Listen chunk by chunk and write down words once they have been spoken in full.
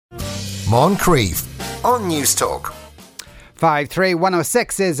Moncrief on News Talk.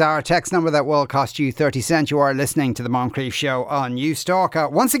 53106 is our text number that will cost you 30 cents. You are listening to the Moncrief Show on News Talk.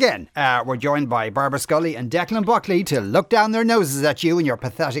 Once again, we're joined by Barbara Scully and Declan Buckley to look down their noses at you and your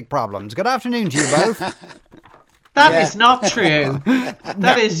pathetic problems. Good afternoon to you both. That is not true.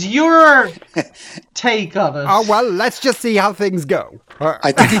 That is your take on it. Oh, well, let's just see how things go.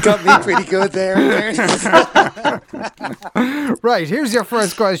 I think you got me pretty good there. Right, here's your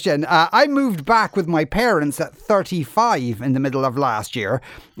first question. I moved back with my parents at 35 in the middle of last year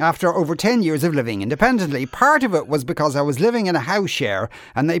after over 10 years of living independently. Part of it was because I was living in a house share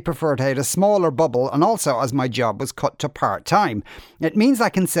and they preferred to have a smaller bubble, and also as my job was cut to part-time. It means I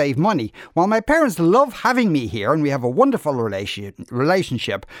can save money. While my parents love having me here and we have a wonderful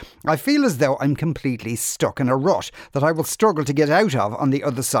relationship, I feel as though I'm completely stuck in a rut that I will struggle to get out of on the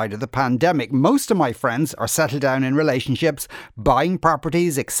other side of the pandemic. Most of my friends are settled down in relationships, buying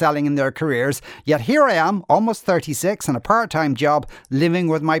properties, excelling in their careers, yet here I am, almost 36, in a part-time job, living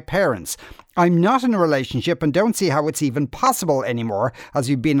with my parents. I'm not in a relationship and don't see how it's even possible anymore, as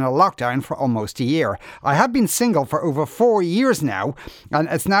we've been in a lockdown for almost a year. I have been single for over 4 years now, and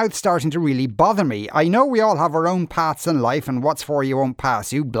it's now starting to really bother me. I know we all have our own paths in life and what's for you won't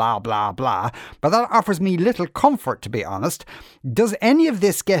pass you, blah, blah, blah, but that offers me little comfort, to be honest. Does any of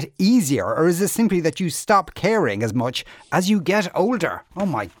this get easier, or is it simply that you stop caring as much as you get older? Oh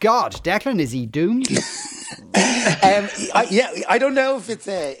my God, Declan, is he doomed? I don't know if it's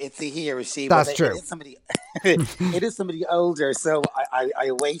a he or a she. That's true. It is somebody older, so I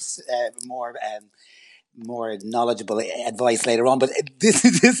await more knowledgeable advice later on. But this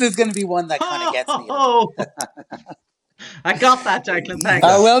is going to be one that kind of gets me. I got that, Declan. Thanks.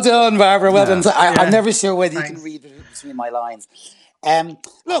 Well done, Barbara. Well done. So I'm never sure whether you can read between my lines.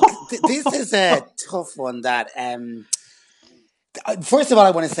 Look, this is a tough one. That. First of all,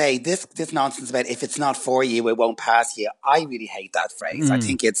 I want to say this nonsense about if it's not for you, it won't pass you. I really hate that phrase. I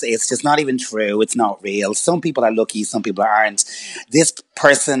think it's just not even true. It's not real. Some people are lucky, some people aren't. This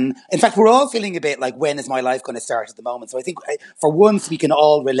person, in fact, we're all feeling a bit like, when is my life going to start at the moment? So I think for once we can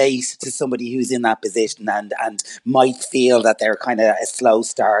all relate to somebody who's in that position and might feel that they're kind of a slow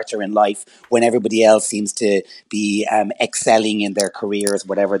starter in life when everybody else seems to be excelling in their careers,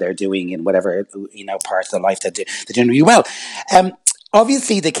 whatever they're doing in whatever parts of life they're doing really well.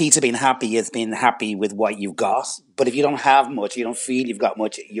 Obviously, the key to being happy is being happy with what you've got. But if you don't have much, you don't feel you've got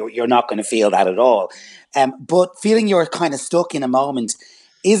much, you're not going to feel that at all. But feeling you're kind of stuck in a moment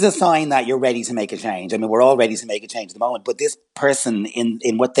is a sign that you're ready to make a change. I mean, we're all ready to make a change at the moment. But this person,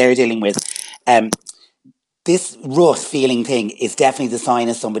 in what they're dealing with, this rut feeling thing is definitely the sign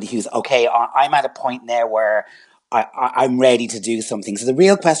of somebody who's, okay, I'm at a point now where I'm ready to do something. So the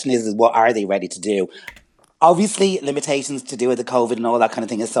real question is what are they ready to do? Obviously, limitations to do with the COVID and all that kind of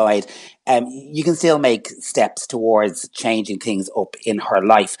thing aside, you can still make steps towards changing things up in her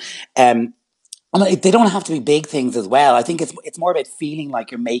life. They don't have to be big things as well. I think it's more about feeling like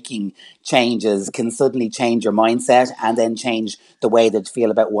you're making changes can suddenly change your mindset and then change the way that you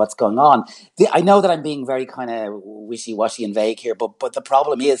feel about what's going on. I know that I'm being very kind of wishy-washy and vague here, but the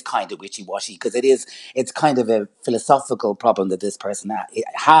problem is kind of wishy-washy because it's kind of a philosophical problem that this person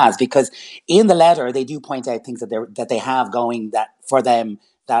has, because in the letter they do point out things that they have going that for them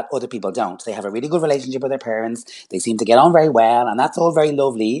that other people don't. They have a really good relationship with their parents. They seem to get on very well, and that's all very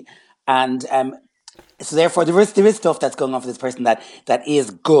lovely. And so therefore, there is stuff that's going on for this person that is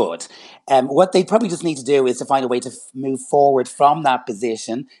good. What they probably just need to do is to find a way to move forward from that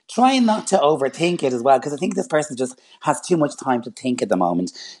position, trying not to overthink it as well, because I think this person just has too much time to think at the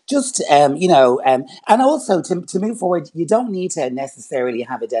moment. Just, and also to move forward, you don't need to necessarily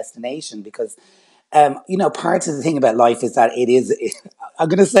have a destination because part of the thing about life is that I'm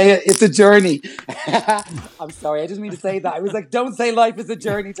going to say it, it's a journey. I'm sorry, I didn't mean to say that. I was like, don't say life is a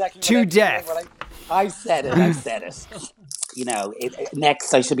journey, Declan. To death. I've said it.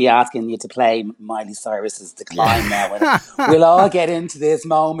 Next I should be asking you to play Miley Cyrus's The Climb now. We'll all get into this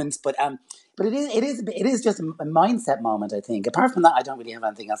moment, but it is just a mindset moment, I think. Apart from that, I don't really have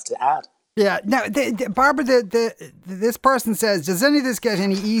anything else to add. Yeah. Now, Barbara, this person says, does any of this get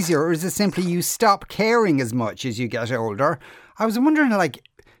any easier, or is it simply you stop caring as much as you get older? I was wondering,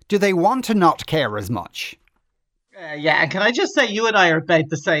 do they want to not care as much? Yeah, and can I just say you and I are about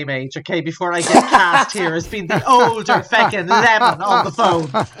the same age, okay, before I get cast here as being the older feckin' lemon on the phone.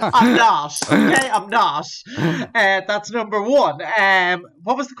 I'm not, okay, I'm not. That's number one.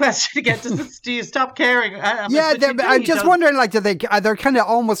 What was the question again? Do you stop caring? I'm just wondering, they're kind of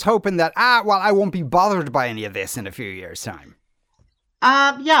almost hoping that, I won't be bothered by any of this in a few years' time.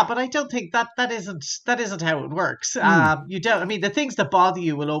 Yeah, but I don't think that isn't how it works. You don't. I mean, the things that bother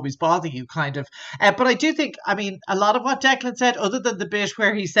you will always bother you, kind of. But I do think. I mean, a lot of what Declan said, other than the bit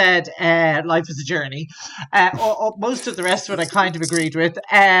where he said life is a journey, most of the rest of it I kind of agreed with.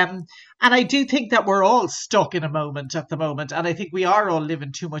 And I do think that we're all stuck in a moment at the moment, and I think we are all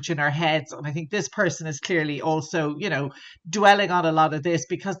living too much in our heads. And I think this person is clearly also, dwelling on a lot of this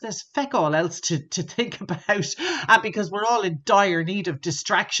because there's feck all else to think about, and because we're all in dire need of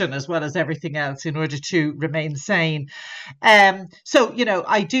distraction as well as everything else in order to remain sane. So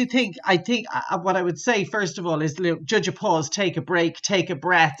I think what I would say first of all is, judge a pause, take a break, take a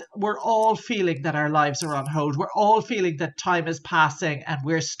breath. We're all feeling that our lives are on hold. We're all feeling that time is passing and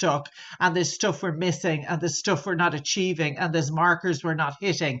we're stuck. And there's stuff we're missing, and there's stuff we're not achieving, and there's markers we're not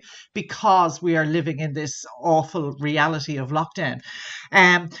hitting because we are living in this awful reality of lockdown.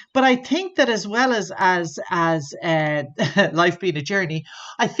 But I think that as well as life being a journey,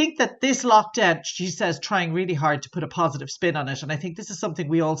 I think that this lockdown, she says, trying really hard to put a positive spin on it. And I think this is something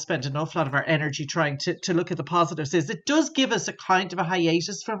we all spend an awful lot of our energy trying to look at the positives, is it does give us a kind of a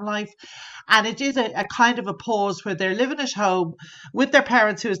hiatus from life. And it is a kind of a pause where they're living at home with their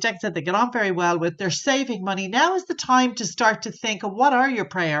parents, who, as Deck said, they get on very well with. They're saving money. Now is the time to start to think of what are your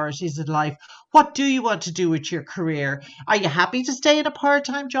priorities in life? What do you want to do with your career? Are you happy to stay in a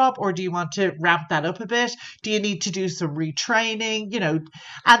part-time job, or do you want to ramp that up a bit? Do you need to do some retraining,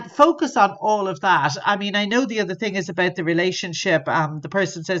 and focus on all of that? I mean, I know the other thing is about the relationship. The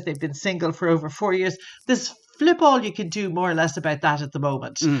person says they've been single for over 4 years. There's flip all you can do more or less about that at the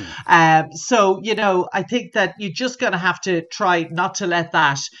moment. So, I think that you're just going to have to try not to let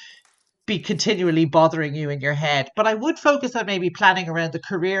that be continually bothering you in your head. But I would focus on maybe planning around the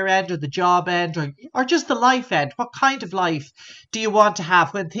career end or the job end, or just the life end. What kind of life do you want to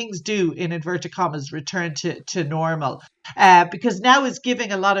have when things do, in inverted commas, return to normal? Because now is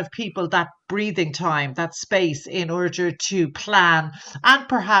giving a lot of people that breathing time, that space, in order to plan and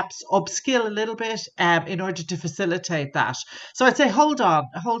perhaps upskill a little bit in order to facilitate that. So I'd say hold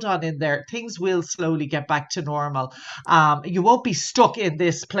on in there. Things will slowly get back to normal. You won't be stuck in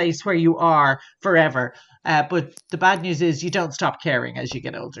this place where you are forever. But the bad news is you don't stop caring as you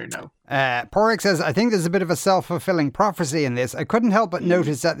get older, no. Porrick says, I think there's a bit of a self-fulfilling prophecy in this. I couldn't help but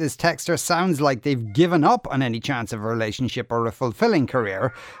notice that this texter sounds like they've given up on any chance of a relationship or a fulfilling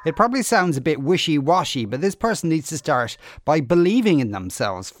career. It probably sounds a bit wishy-washy, but this person needs to start by believing in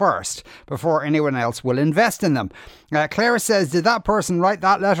themselves first before anyone else will invest in them. Claire says, did that person write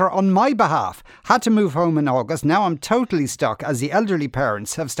that letter on my behalf? Had to move home in August. Now I'm totally stuck as the elderly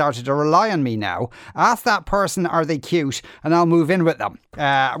parents have started to rely on me now. Ask that person, are they cute? And I'll move in with them.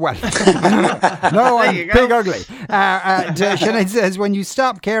 Well, no, I'm big ugly. Sinead says, when you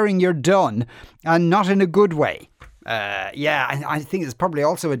stop caring, you're done, and not in a good way. I think there's probably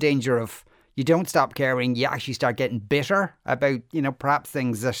also a danger of you don't stop caring, you actually start getting bitter about, perhaps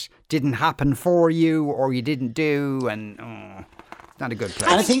things that didn't happen for you or you didn't do, and it's not a good place.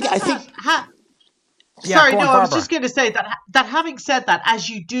 And I think Sorry, I was just going to say that having said that, as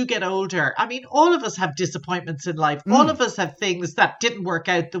you do get older, I mean, all of us have disappointments in life. All of us have things that didn't work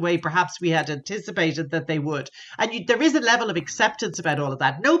out the way perhaps we had anticipated that they would. And there is a level of acceptance about all of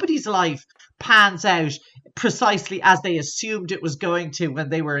that. Nobody's life pans out precisely as they assumed it was going to when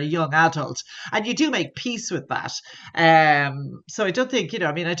they were a young adult. And you do make peace with that. So I don't think,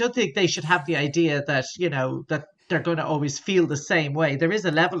 I don't think they should have the idea that, that they're going to always feel the same way. There is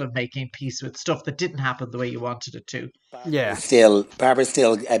a level of making peace with stuff that didn't happen the way you wanted it to. Barbara's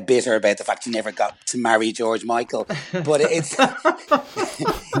still bitter about the fact she never got to marry George Michael. But it's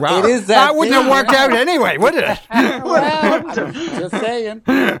wow. It is that wouldn't have worked out anyway, would it? Well, just saying.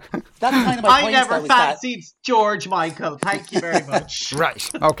 That's kind of my point. I never fancied George Michael. Thank you very much. Right.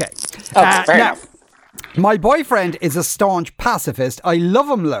 Okay. Fair enough. My boyfriend is a staunch pacifist. I love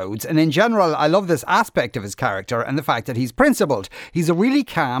him loads, and in general I love this aspect of his character and the fact that he's principled. He's a really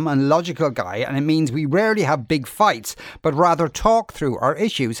calm and logical guy, and it means we rarely have big fights, but rather talk through our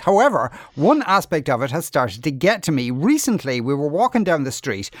issues. However, one aspect of it has started to get to me. Recently we were walking down the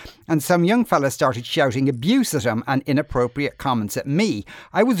street and some young fella started shouting abuse at him and inappropriate comments at me.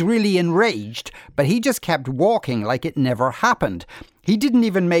 I was really enraged, but he just kept walking like it never happened. He didn't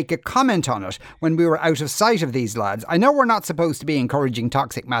even make a comment on it when we were out of sight of these lads. I know we're not supposed to be encouraging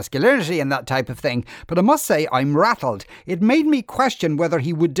toxic masculinity and that type of thing, but I must say I'm rattled. It made me question whether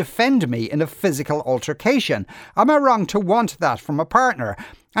he would defend me in a physical altercation. Am I wrong to want that from a partner?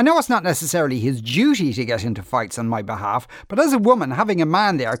 I know it's not necessarily his duty to get into fights on my behalf, but as a woman, having a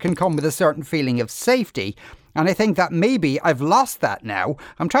man there can come with a certain feeling of safety. And I think that maybe I've lost that now.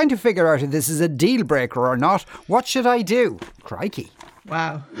 I'm trying to figure out if this is a deal breaker or not. What should I do? Crikey.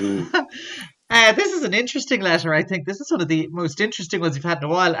 Wow. This is an interesting letter, I think. This is one of the most interesting ones we've had in a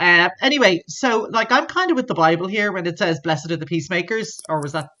while. Anyway, so like I'm kind of with the Bible here when it says, blessed are the peacemakers, or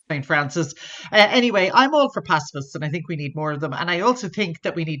was that St. Francis? Anyway, I'm all for pacifists, and I think we need more of them. And I also think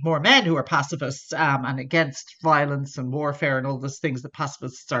that we need more men who are pacifists and against violence and warfare and all those things that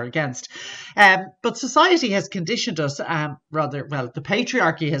pacifists are against. But society has conditioned us, the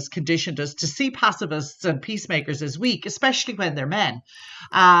patriarchy has conditioned us to see pacifists and peacemakers as weak, especially when they're men.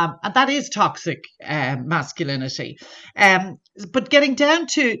 And that is toxic masculinity. But getting down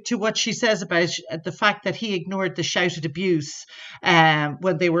to what she says about the fact that he ignored the shouted abuse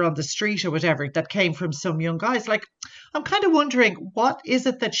when they were on the street or whatever that came from some young guys, like, I'm kind of wondering, what is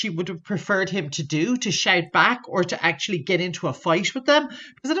it that she would have preferred him to do, to shout back or to actually get into a fight with them?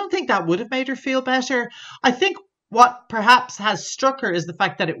 Because I don't think that would have made her feel better. I think what perhaps has struck her is the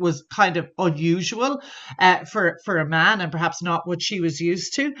fact that it was kind of unusual for a man and perhaps not what she was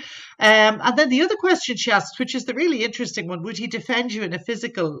used to. And then the other question she asked, which is the really interesting one, would he defend you in a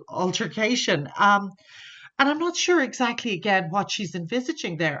physical altercation? And I'm not sure exactly, again, what she's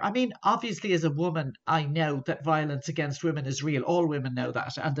envisaging there. I mean, obviously, as a woman, I know that violence against women is real. All women know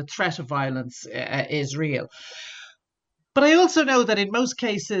that. And the threat of violence is real. But I also know that in most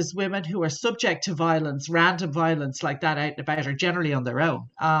cases, women who are subject to violence, random violence like that out and about, are generally on their own.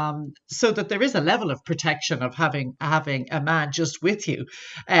 So that there is a level of protection of having a man just with you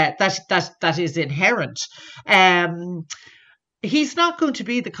that is inherent. He's not going to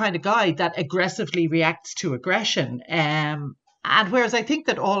be the kind of guy that aggressively reacts to aggression. And whereas I think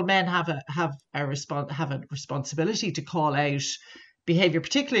that all men have a responsibility to call out behavior,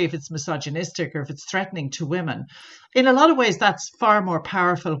 particularly if it's misogynistic or if it's threatening to women. In a lot of ways, that's far more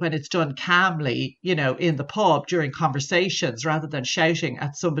powerful when it's done calmly, in the pub during conversations, rather than shouting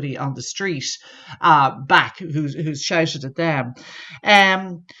at somebody on the street back who's shouted at them.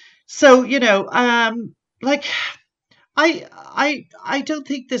 I don't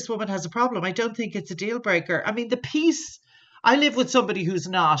think this woman has a problem. I don't think it's a deal breaker. I mean, the peace. I live with somebody who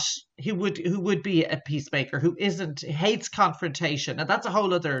would be a peacemaker, who hates confrontation. And that's a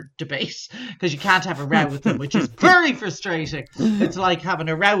whole other debate, because you can't have a row with them, which is very frustrating. It's like having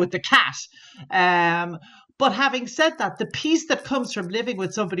a row with the cat. But having said that, the peace that comes from living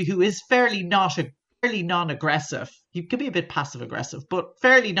with somebody who is fairly non-aggressive, he can be a bit passive aggressive, but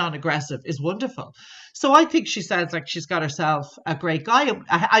fairly non-aggressive, is wonderful. So I think she sounds like she's got herself a great guy.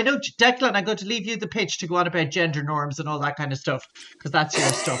 I know, Declan, I'm going to leave you the pitch to go on about gender norms and all that kind of stuff, because that's your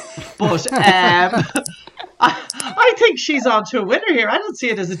stuff. But I think she's on to a winner here. I don't see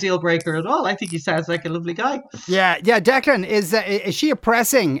it as a deal breaker at all. I think he sounds like a lovely guy. Yeah. Declan, is she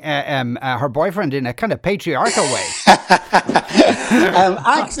oppressing her boyfriend in a kind of patriarchal way?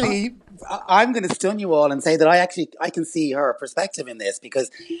 Actually, I'm going to stun you all and say that I can see her perspective in this,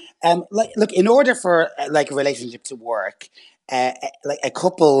 because, look, in order for a relationship to work, a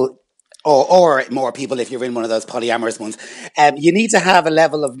couple or more people, if you're in one of those polyamorous ones, you need to have a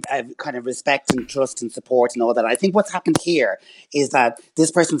level of kind of respect and trust and support and all that. I think what's happened here is that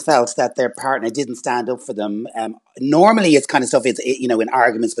this person felt that their partner didn't stand up for them. Normally, it's kind of stuff, in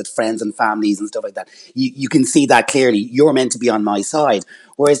arguments with friends and families and stuff like that. You can see that clearly. You're meant to be on my side.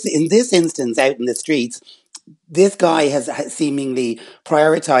 Whereas in this instance, out in the streets, this guy has seemingly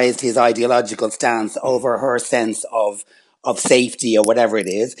prioritized his ideological stance over her sense of safety or whatever it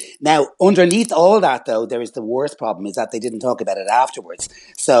is. Now, underneath all that, though, there is the worst problem, is that they didn't talk about it afterwards.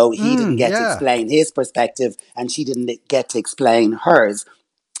 So he didn't get to explain his perspective, and she didn't get to explain hers.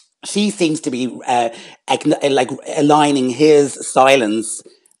 She seems to be aligning his silence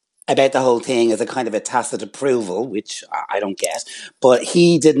about the whole thing as a kind of a tacit approval, which I don't get. But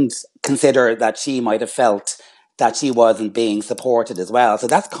he didn't consider that she might have felt that she wasn't being supported as well. So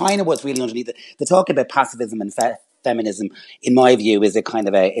that's kind of what's really underneath it. The talk about pacifism and feminism, in my view, is a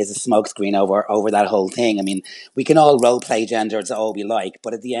smokescreen over that whole thing. I mean, we can all role play genders all we like,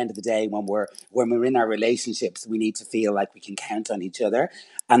 but at the end of the day, when we're in our relationships, we need to feel like we can count on each other,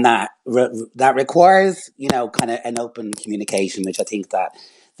 and that requires kind of an open communication, which I think that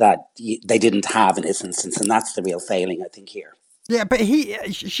they didn't have in this instance, and that's the real failing, I think, here. Yeah, but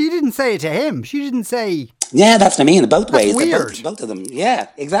she didn't say it to him. She didn't say. Yeah, that's what I mean. Both ways, weird. both of them. Yeah,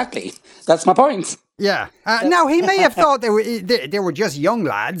 exactly. That's my point. Yeah. Now, he may have thought they were just young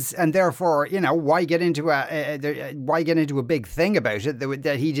lads, and therefore, why get into a big thing about it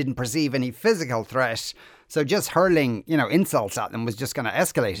that he didn't perceive any physical threat So just hurling, insults at them was just going to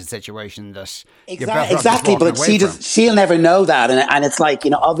escalate a situation that exactly. But she'll never know that, and it's like,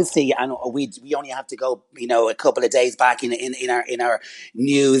 obviously, and we only have to go, a couple of days back in our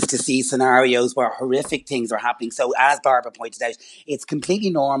news to see scenarios where horrific things are happening. So as Barbara pointed out, it's completely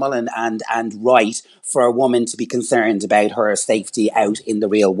normal and right for a woman to be concerned about her safety out in the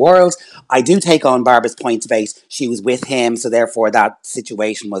real world. I do take on Barbara's point about she was with him, so therefore that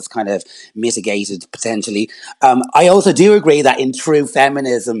situation was kind of mitigated potentially. I also do agree that in true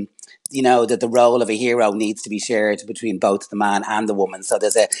feminism, that the role of a hero needs to be shared between both the man and the woman. So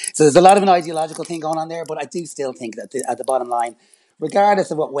there's a lot of an ideological thing going on there, but I do still think that at the bottom line,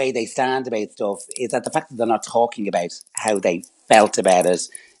 regardless of what way they stand about stuff, is that the fact that they're not talking about how they felt about it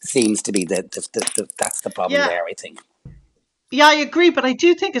seems to be that's the problem there, I think. Yeah, I agree, but I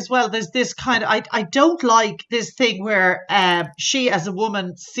do think as well there's this kind of I don't like this thing where she as a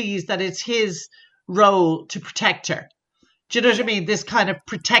woman sees that it's his role to protect her. Do you know what I mean? This kind of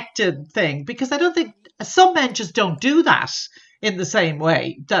protected thing, because I don't think some men just don't do that in the same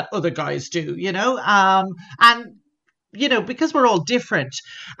way that other guys do, and because we're all different,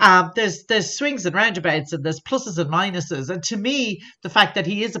 there's swings and roundabouts and there's pluses and minuses. And to me, the fact that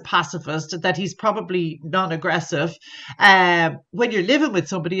he is a pacifist, that he's probably non-aggressive, when you're living with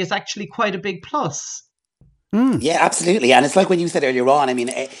somebody is actually quite a big plus. Yeah, absolutely. And it's like when you said earlier on, I mean,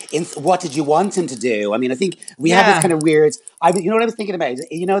 what did you want him to do? I mean, I think we have this kind of weird, you know what I was thinking about?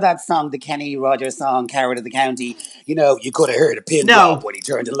 You know that song, the Kenny Rogers song, Coward of the County? You could have heard a pin drop when he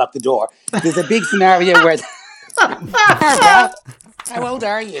turned and locked the door. There's a big scenario where... How old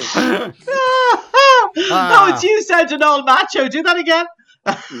are you? It's you sounding all macho. Do that again.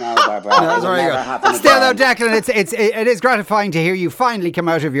 No, Barbara. No, very good. Still, though, Declan, it is gratifying to hear you finally come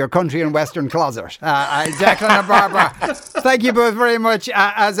out of your country and western closet. Declan and Barbara, thank you both very much.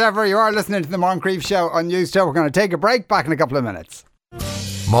 As ever, you are listening to the Moncrief Show on News Talk. We're going to take a break. Back in a couple of minutes.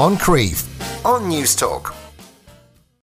 Moncrief on News Talk.